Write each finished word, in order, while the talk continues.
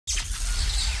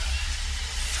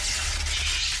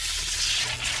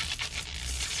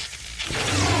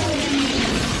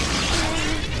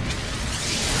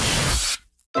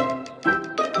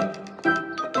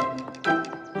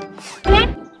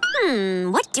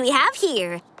do we have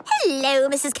here? Hello,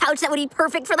 Mrs. Couch. That would be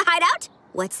perfect for the hideout.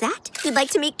 What's that? You'd like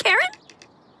to meet Karen?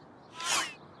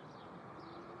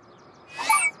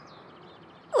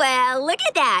 Well, look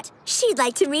at that. She'd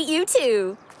like to meet you,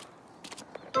 too.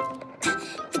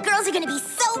 The girls are gonna be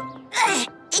so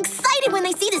excited when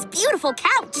they see this beautiful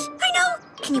couch. I know.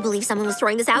 Can you believe someone was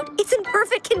throwing this out? It's in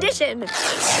perfect condition.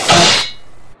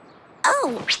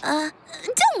 Oh,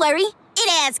 don't worry. It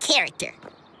has character.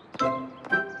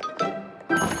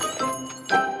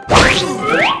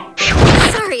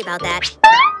 Sorry about that.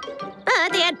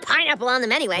 They had pineapple on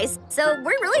them anyways, so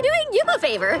we're really doing you a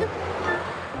favor.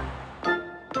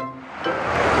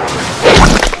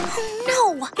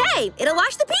 Oh, no! Hey, it'll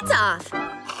wash the pizza off.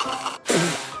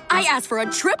 I asked for a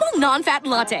triple non-fat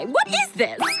latte. What is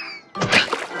this?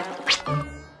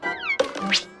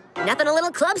 Nothing a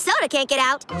little club soda can't get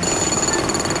out.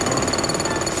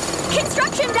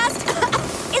 Construction dust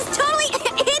is totally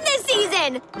in this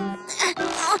season.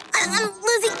 I'm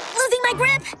losing my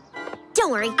grip. Don't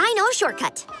worry, I know a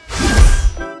shortcut.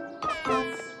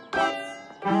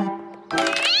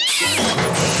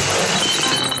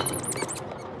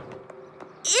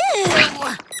 Ew!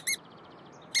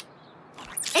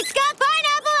 It's got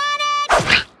pineapple on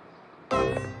it!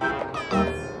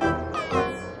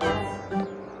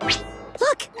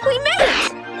 Look, we made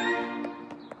it!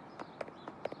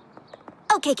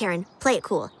 Okay, Karen, play it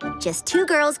cool. Just two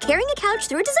girls carrying a couch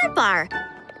through a dessert bar.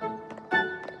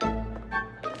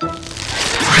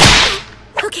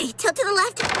 Okay, tilt to the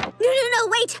left. No,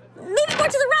 wait. Maybe more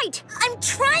to the right. I'm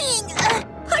trying.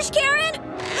 Push, Karen.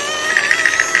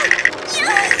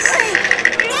 That's it.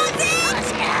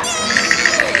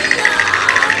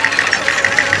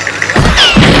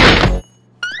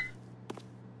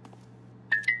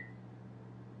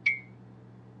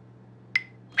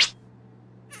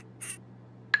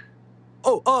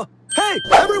 Oh, hey,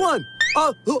 everyone!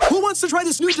 Who wants to try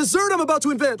this new dessert I'm about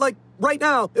to invent? Like, right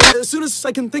now, as soon as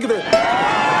I can think of it.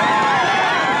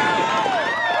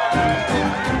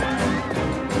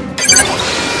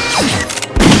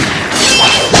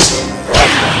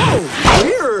 Oh,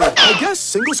 weird. I guess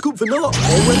single scoop vanilla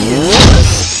already is.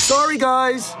 Sorry,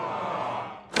 guys.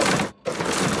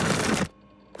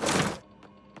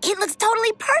 It looks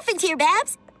totally perfect here,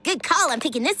 Babs. Good call on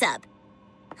picking this up.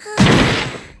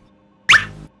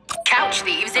 Couch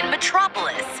thieves in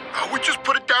Metropolis. We just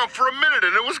put it down for a minute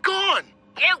and it was gone.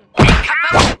 You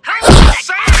peekaboo! Who didn't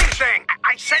say anything?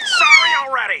 I said sorry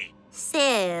already.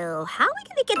 So, how are we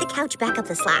gonna get the couch back up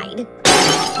the slide?